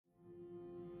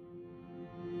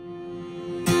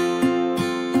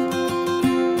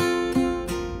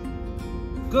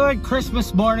Good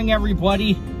Christmas morning,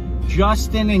 everybody.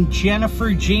 Justin and Jennifer,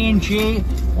 JandJ,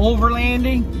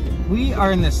 Overlanding. We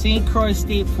are in the St. Croix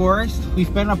State Forest.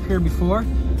 We've been up here before,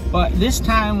 but this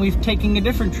time we've taken a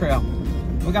different trail.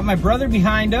 We got my brother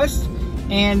behind us,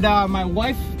 and my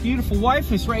wife, beautiful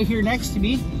wife, is right here next to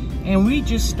me, and we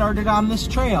just started on this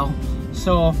trail.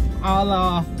 So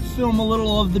I'll film a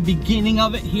little of the beginning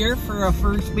of it here for a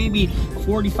first maybe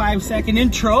 45-second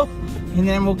intro, and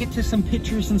then we'll get to some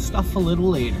pictures and stuff a little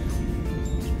later.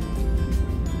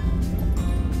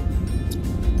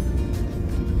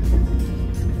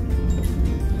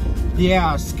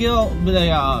 Yeah,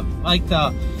 like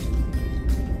the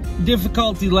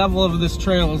difficulty level of this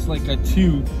trail is like a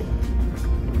 2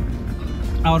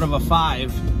 out of a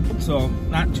 5, so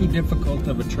not too difficult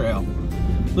of a trail.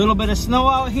 A little bit of snow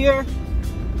out here,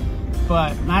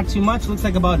 but not too much. Looks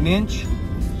like about an inch.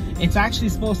 It's actually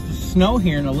supposed to snow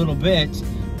here in a little bit.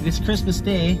 This Christmas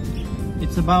Day,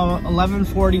 it's about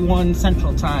 11:41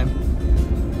 Central Time.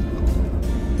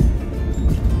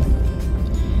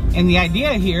 And the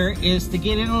idea here is to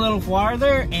get in a little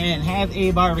farther and have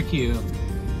a barbecue.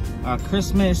 A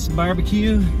Christmas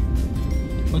barbecue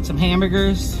with some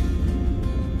hamburgers.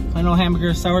 Plain old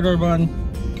hamburgers, sourdough bun,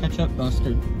 ketchup,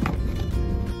 mustard.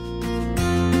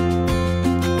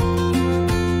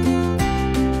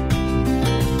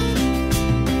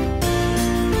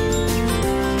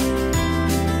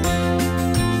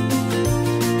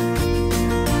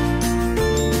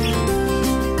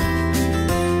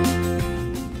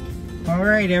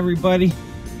 Alright everybody,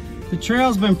 the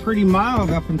trail's been pretty mild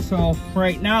up until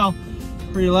right now,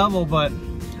 pretty level, but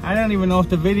I don't even know if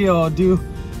the video will do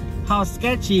how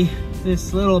sketchy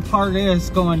this little part is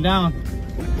going down.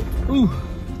 Ooh,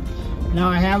 now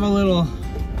I have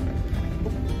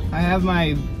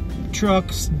my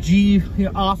truck's G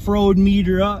off-road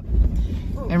meter up,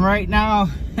 and right now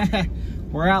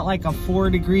we're at like a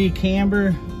 4-degree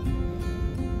camber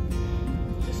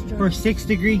or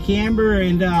 6-degree camber,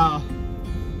 and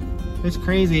it's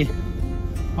crazy.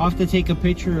 I'll have to take a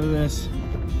picture of this,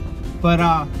 but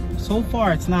so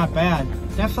far it's not bad.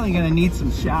 Definitely gonna need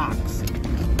some shocks.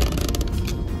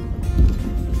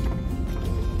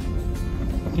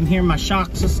 I can hear my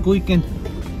shocks squeaking.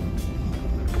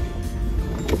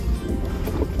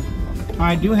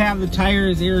 I do have the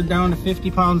tires aired down to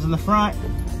 50 pounds in the front,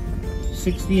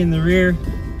 60 in the rear.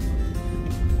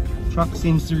 Truck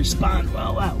seems to respond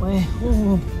well that way.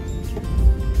 Ooh.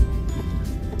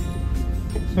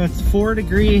 So it's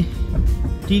 4-degree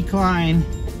decline,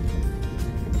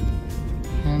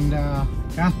 and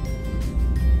yeah.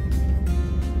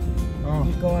 Oh,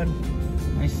 keep going.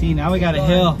 I see. Now we got a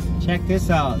hill. Check this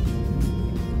out.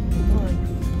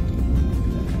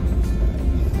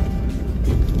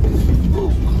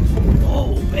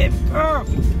 Oh, baby girl.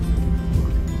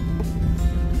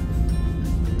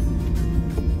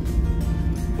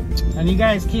 And you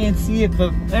guys can't see it,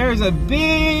 but there's a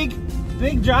big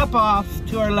drop off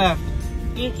to our left.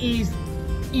 It is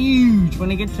huge. When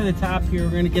I get to the top here,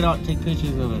 we're gonna get out and take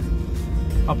pictures of it.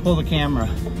 I'll pull the camera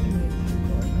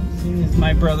as soon as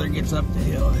my brother gets up the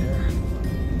hill here.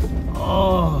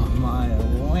 Oh my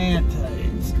Atlanta,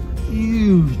 it's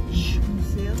huge. You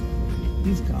see him?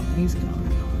 He's coming, he's coming.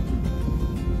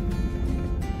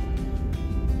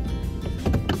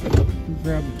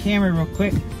 Grab the camera real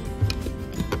quick.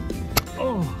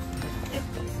 Oh.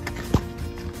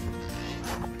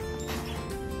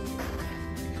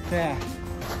 Yeah.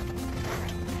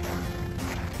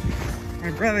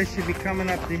 My brother should be coming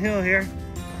up the hill here.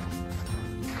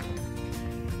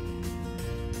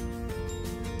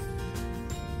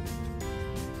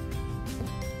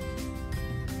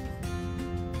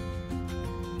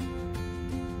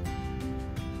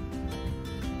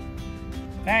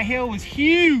 That hill was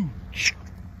huge.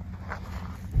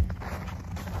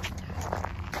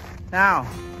 Now,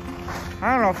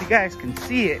 I don't know if you guys can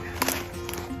see it,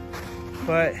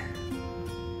 but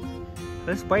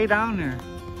it's way down there.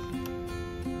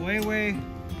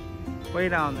 Way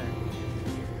down there.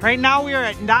 Right now we are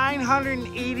at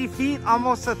 980 feet,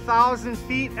 almost 1,000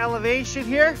 feet elevation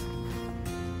here.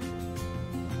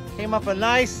 Came up a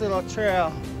nice little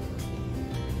trail.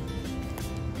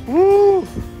 Woo!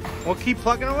 We'll keep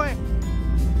plugging away.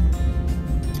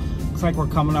 Looks like we're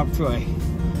coming up to a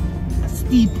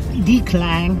steep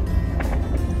decline.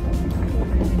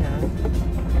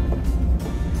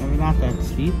 Maybe not that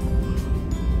steep.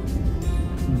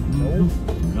 Nope.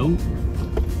 Nope.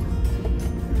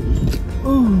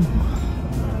 Ooh.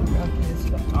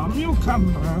 You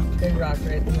come back. Big rock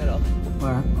right in the middle.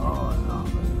 Where? Oh, no.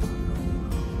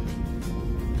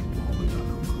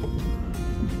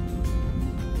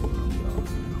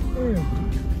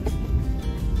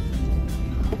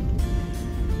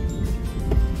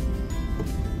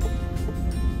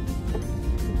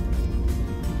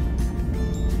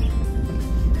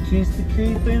 just a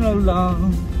creeping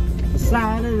along the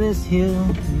side of this hill.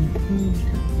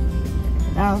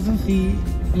 1,000 feet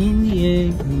in the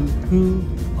air.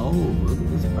 Oh, look at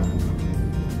this barn.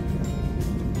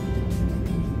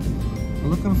 We're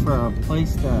looking for a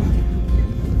place to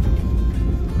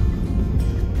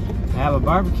have a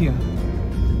barbecue.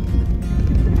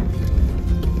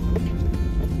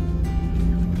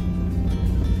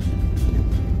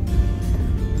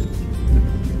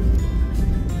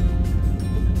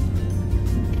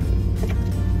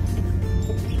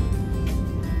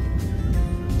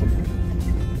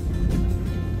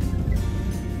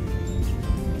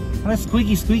 That's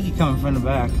squeaky squeaky coming from the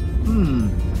back.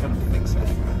 Gotta fix that.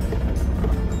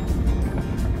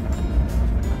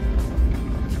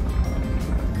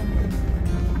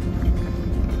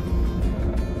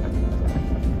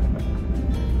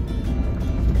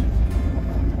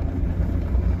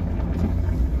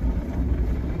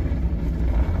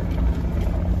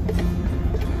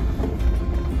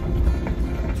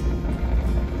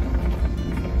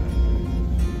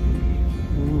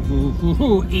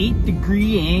 Ooh,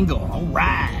 8-degree angle. All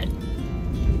right.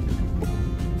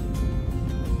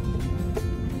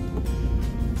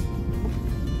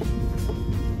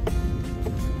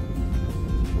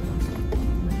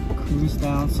 Cruise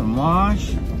down some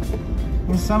wash.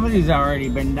 And somebody's already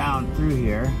been down through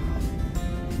here.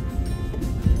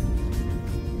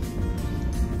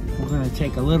 We're going to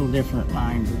take a little different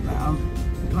line now.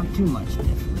 Not too much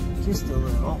different. Just a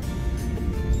little.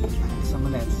 Some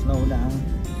of that snow down.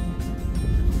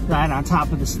 Right on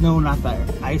top of the snow, not the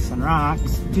ice and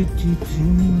rocks. Doo, doo,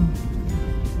 doo.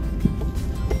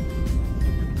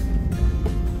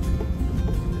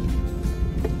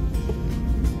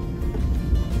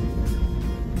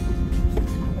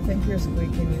 I think you're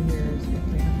squeaking in here is your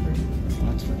camper.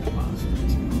 That's very possible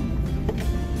too.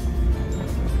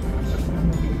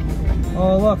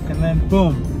 Oh look, and then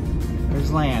boom,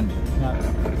 there's land.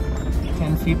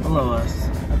 10 feet below us.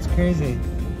 That's crazy.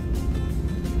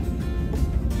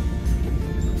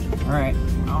 Alright,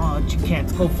 I'll let you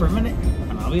cats go for a minute,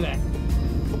 and I'll be back.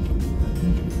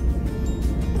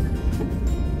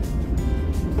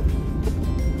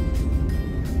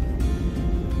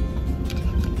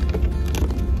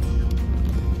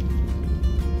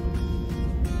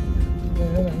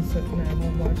 Well, I'm sitting at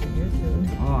home watching YouTube.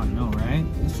 Oh, I know, right?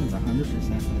 This is 100%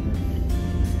 better.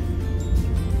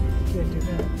 Can't do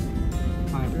that.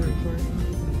 I'm We're recording.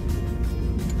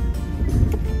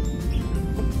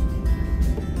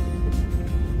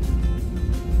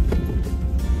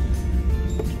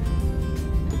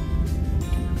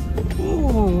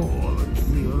 Let's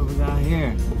see, what do we got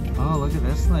here? Oh, look at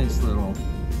this nice little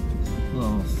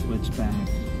switchback.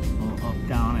 Little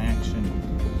up-down action.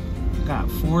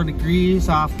 Got 4 degrees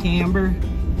off camber.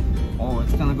 Oh,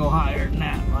 it's gonna go higher than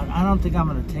that, but I don't think I'm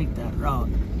gonna take that route.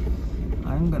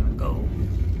 I'm gonna go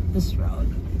this route.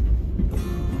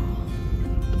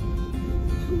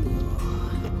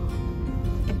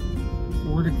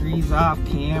 4 degrees off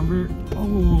camber.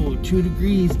 Oh, 2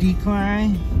 degrees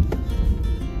decline.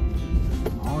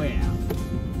 Oh yeah.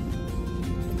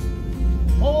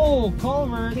 Oh,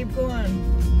 culvert. Keep going.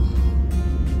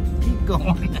 Keep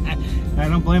going. I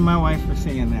don't blame my wife for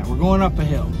saying that. We're going up a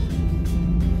hill.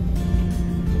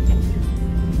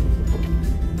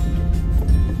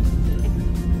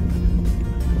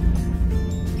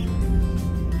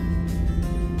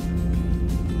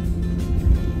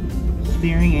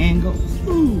 Steering angle.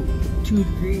 Ooh, 2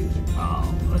 degrees.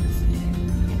 Oh, let's see.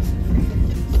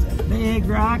 Big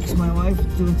rocks. My wife is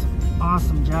doing some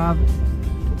awesome job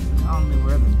telling me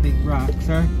where the big rocks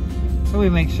are. So we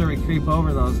make sure we creep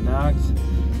over those dogs.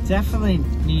 Definitely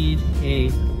need a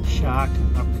shock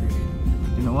upgrade.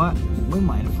 You know what? We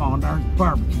might have found our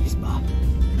barbecue spot.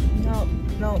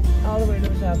 No, all the way to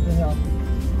the top of the hill.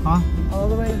 Huh? All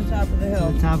the way to the top of the hill.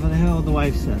 To the top of the hill, the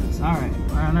wife says. Alright,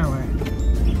 we're on our way.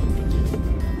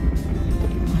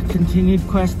 Continued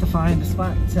quest to find a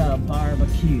spot to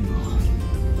barbecue.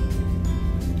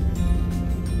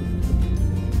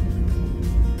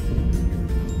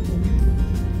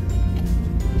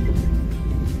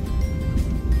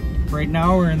 Right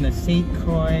now we're in the St.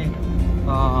 Croix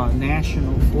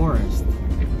National Forest,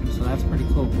 so that's pretty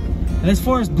cool. And this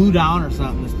forest blew down or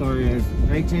something, the story is,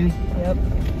 right, Jenny? Yep.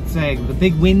 It's like the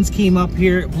big winds came up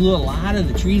here, it blew a lot of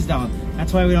the trees down.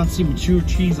 That's why we don't see mature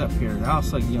trees up here. They're all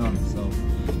so young. So,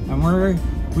 and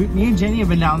me and Jenny have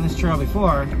been down this trail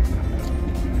before,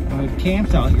 and we've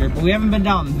camped out here, but we haven't been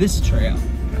down this trail.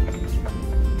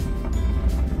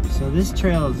 So this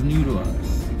trail is new to us.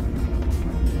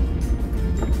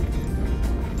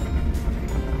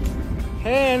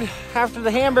 And after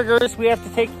the hamburgers, we have to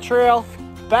take the trail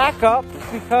back up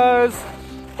because,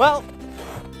 well,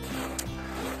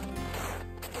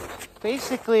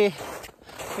 basically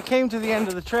we came to the end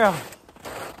of the trail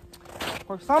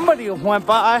where somebody went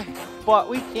by, but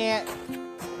we can't.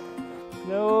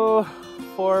 No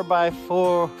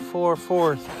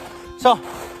 4x4. So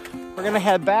we're gonna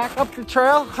head back up the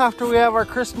trail after we have our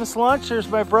Christmas lunch. There's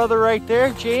my brother right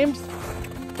there, James,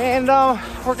 and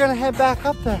we're gonna head back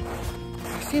up there.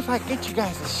 See if I can get you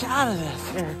guys a shot of this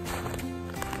here.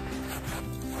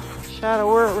 Shot of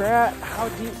where we're at, how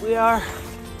deep we are.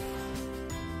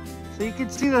 So you can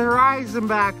see the horizon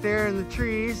back there in the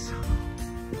trees.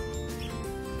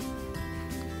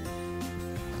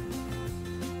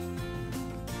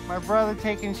 My brother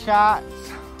taking shots.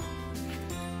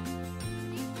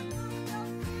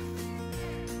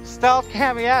 Stealth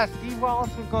camping, yeah, Steve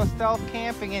Wallace would go stealth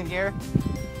camping in here.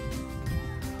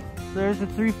 So there's a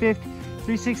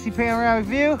 360 panoramic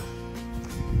view. You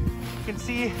can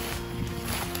see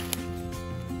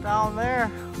down there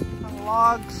on the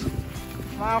logs.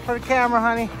 Smile for the camera,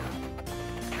 honey.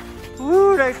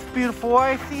 Ooh, that's beautiful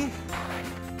wifey.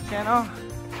 You know,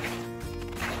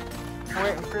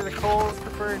 waiting for the coals to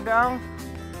burn down.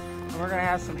 And we're gonna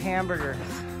have some hamburgers.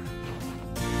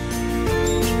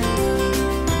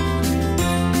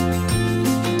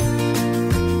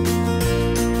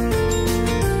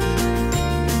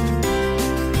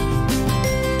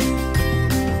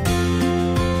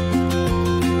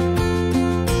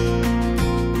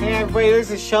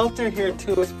 There's a shelter here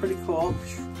too. It's pretty cool.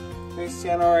 Nice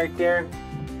channel right there.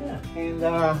 Yeah. And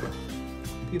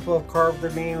people have carved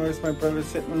their name. There's my brother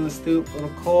sitting on the stoop, a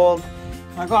little cold.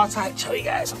 I'll go outside and show you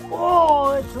guys.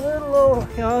 Whoa, it's a little low,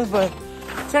 you know, but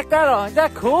check that out. Isn't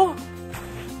that cool?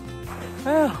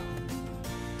 Yeah.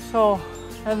 So,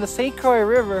 and the St. Croix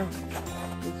River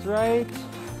is right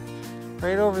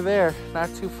over there,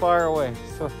 not too far away.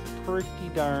 So pretty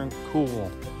darn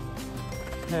cool.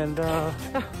 And yeah.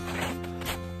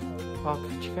 I'll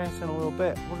catch you guys in a little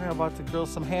bit. We're about to grill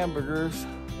some hamburgers.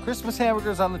 Christmas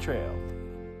hamburgers on the trail.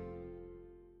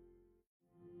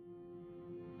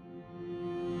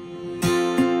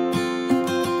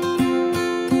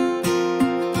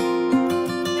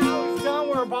 Now it's done.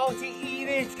 We're about to eat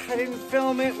it. I didn't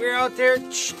film it. We were out there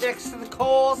next to the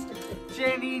coals.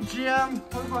 Jenny, Jim.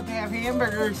 We're about to have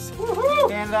hamburgers.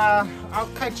 And I'll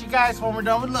catch you guys when we're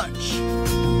done with lunch.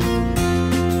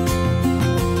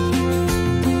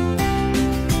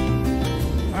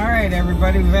 Alright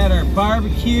everybody, we've had our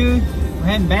barbecue. We're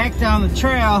heading back down the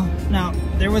trail. Now,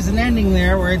 there was an ending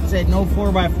there where it said no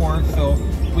 4x4, so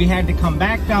we had to come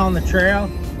back down the trail.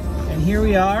 And here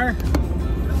we are.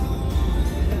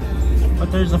 But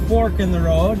there's a fork in the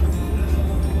road.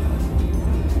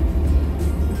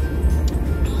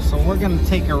 So we're gonna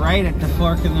take a right at the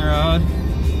fork in the road.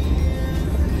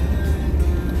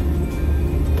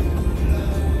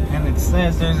 It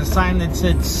says there's a sign that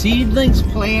said seedlings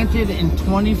planted in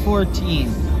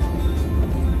 2014.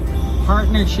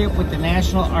 Partnership with the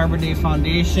National Arbor Day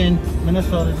Foundation,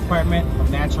 Minnesota Department of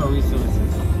Natural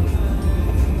Resources.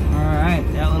 Alright,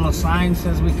 that little sign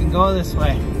says we can go this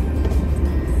way.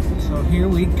 So here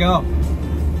we go.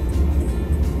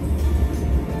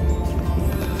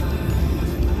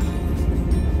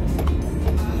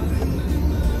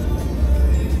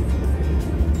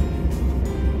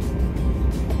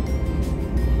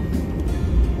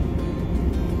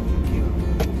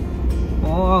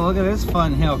 Oh, look at this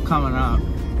fun hill coming up.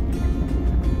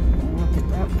 Look at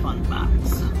that fun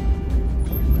box.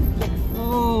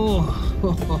 Oh,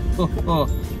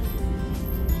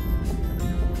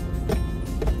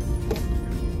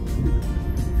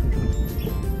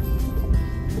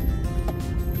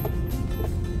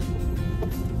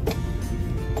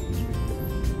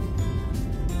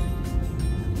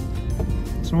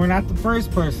 So we're not the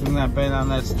first person that's been on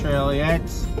this trail yet.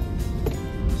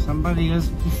 Somebody is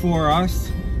before us.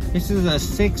 This is a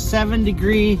 6-7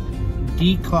 degree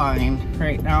decline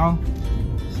right now.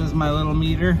 This is my little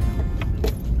meter.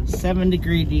 7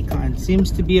 degree decline.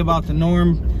 Seems to be about the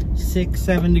norm.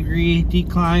 6-7 degree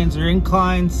declines or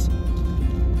inclines.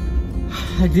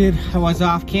 I was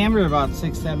off camera about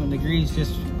 6-7 degrees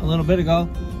just a little bit ago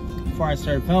before I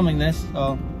started filming this.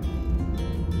 So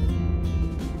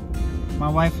my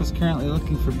wife was currently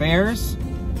looking for bears.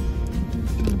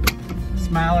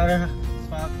 Smile at her,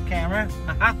 smile at the camera.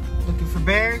 Looking for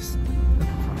bears,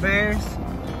 looking for bears.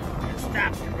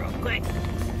 Stop it real quick.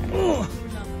 Ooh.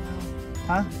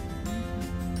 Huh?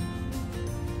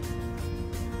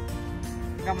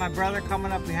 Got my brother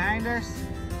coming up behind us.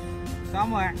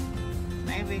 Somewhere,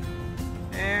 maybe.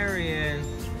 There he is.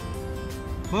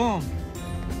 Boom.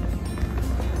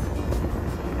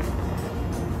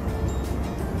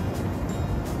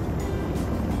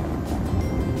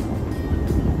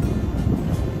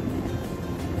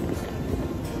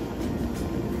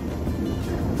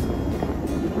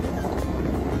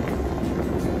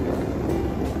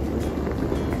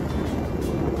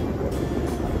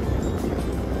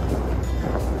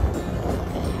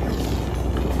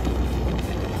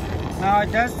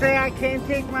 It does say I can't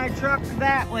take my truck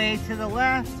that way to the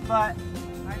left, but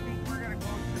I think we're gonna go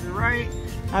to the right.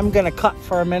 I'm gonna cut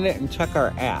for a minute and check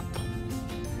our app.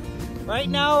 Right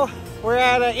now, we're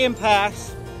at an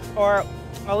impasse, or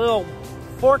a little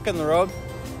fork in the road.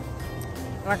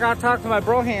 And I gotta talk to my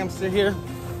bro hamster here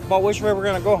about which way we're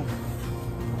gonna go.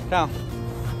 Down.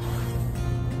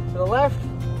 To the left,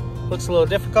 looks a little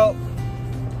difficult.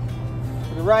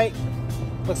 To the right,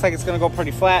 looks like it's gonna go pretty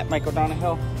flat, might go down a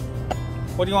hill.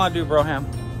 What do you wanna do, Broham?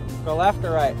 Go left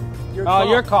or right? Your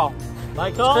call.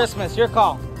 My call? It's Christmas, your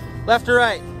call. Left or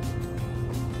right?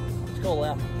 Let's go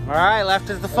left. All right, left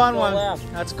is the fun one. Left.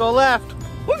 Let's go left.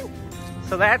 Woo!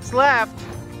 So that's left.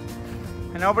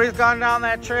 And nobody's gone down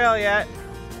that trail yet.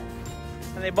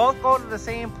 And they both go to the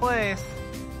same place.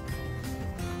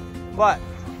 But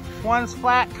one's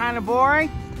flat, kind of boring.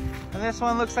 And this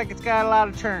one looks like it's got a lot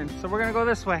of turns. So we're gonna go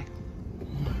this way.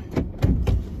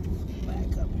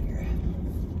 Back up here.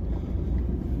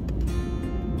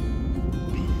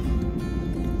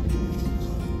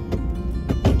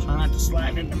 Try not to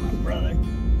slide into my brother.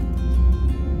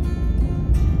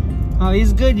 Oh,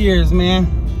 these good years, man.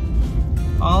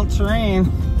 All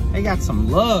terrain. They got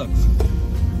some lugs.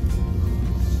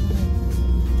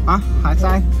 Huh? High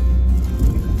side?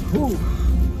 Ooh.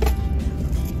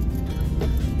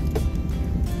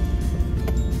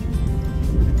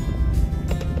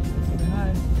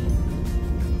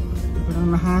 Put it on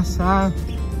the high side.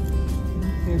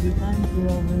 Here's your pine tree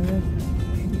over there.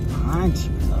 Pine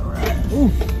trees, alright.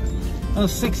 Ooh. A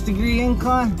 6-degree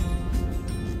incline.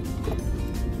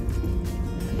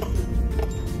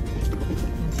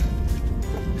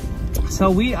 So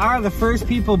we are the first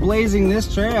people blazing this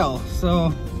trail,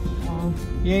 so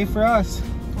yay for us.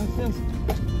 What's this?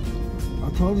 I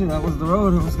told you that was the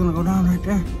road. It was gonna go down right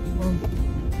there.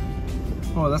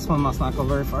 Oh, this one must not go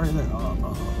very far either. Oh.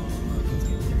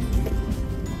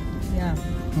 Yeah.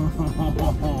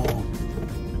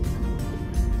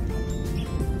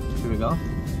 Here we go.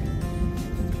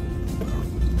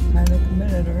 Kind of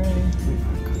committed already.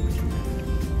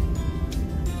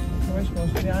 Are we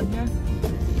supposed to be on here?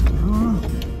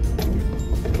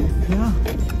 Yeah.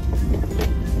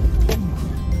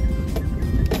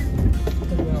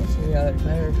 We don't see the other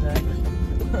tire tracks.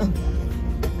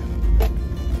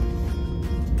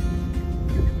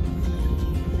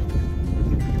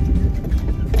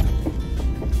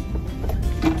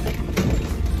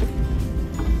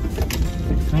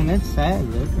 Man, it's sad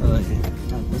that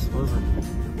this was a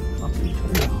fucking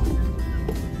trail.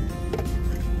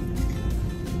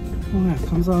 Oh yeah, it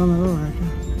comes on the road right there.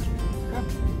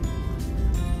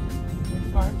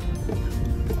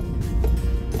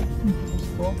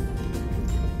 Cool.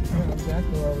 I know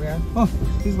exactly where we are. Oh,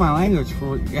 excuse my language for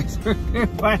what you guys are here,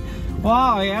 but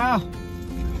wow, yeah.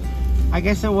 I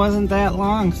guess it wasn't that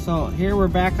long. So here we're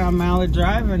back on Mallard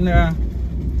Drive, and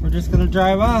we're just gonna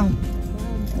drive on.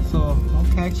 So I'll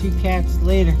catch you cats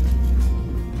later.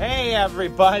 Hey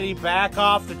everybody, back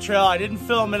off the trail. I didn't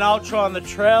film an outro on the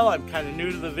trail. I'm kind of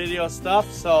new to the video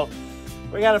stuff, so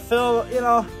we gotta film,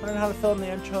 learn how to film the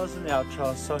intros and the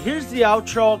outros. So here's the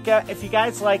outro. If you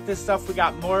guys like this stuff, we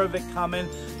got more of it coming.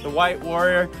 The White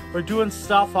Warrior. We're doing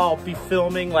stuff I'll be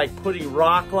filming, like putting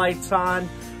rock lights on,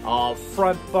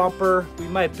 front bumper. We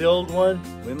might build one.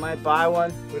 We might buy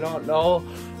one. We don't know.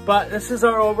 But this is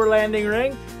our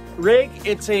overlanding rig.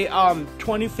 It's a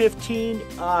 2015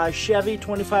 Chevy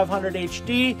 2500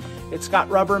 HD. It's got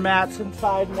rubber mats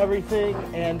inside and everything.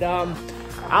 And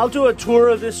I'll do a tour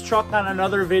of this truck on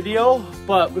another video,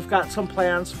 but we've got some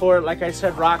plans for it. Like I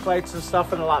said, rock lights and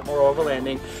stuff, and a lot more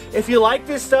overlanding. If you like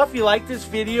this stuff, you like this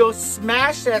video,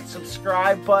 smash that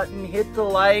subscribe button, hit the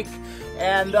like,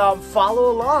 and follow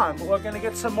along. We're gonna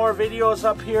get some more videos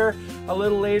up here a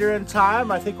little later in time.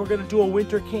 I think we're gonna do a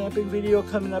winter camping video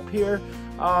coming up here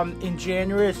in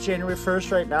January. It's January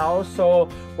 1st right now, so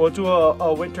we'll do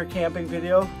a winter camping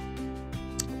video.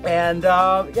 And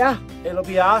yeah, it'll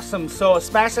be awesome. So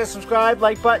smash that subscribe,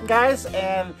 like button, guys,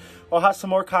 and we'll have some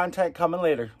more content coming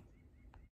later.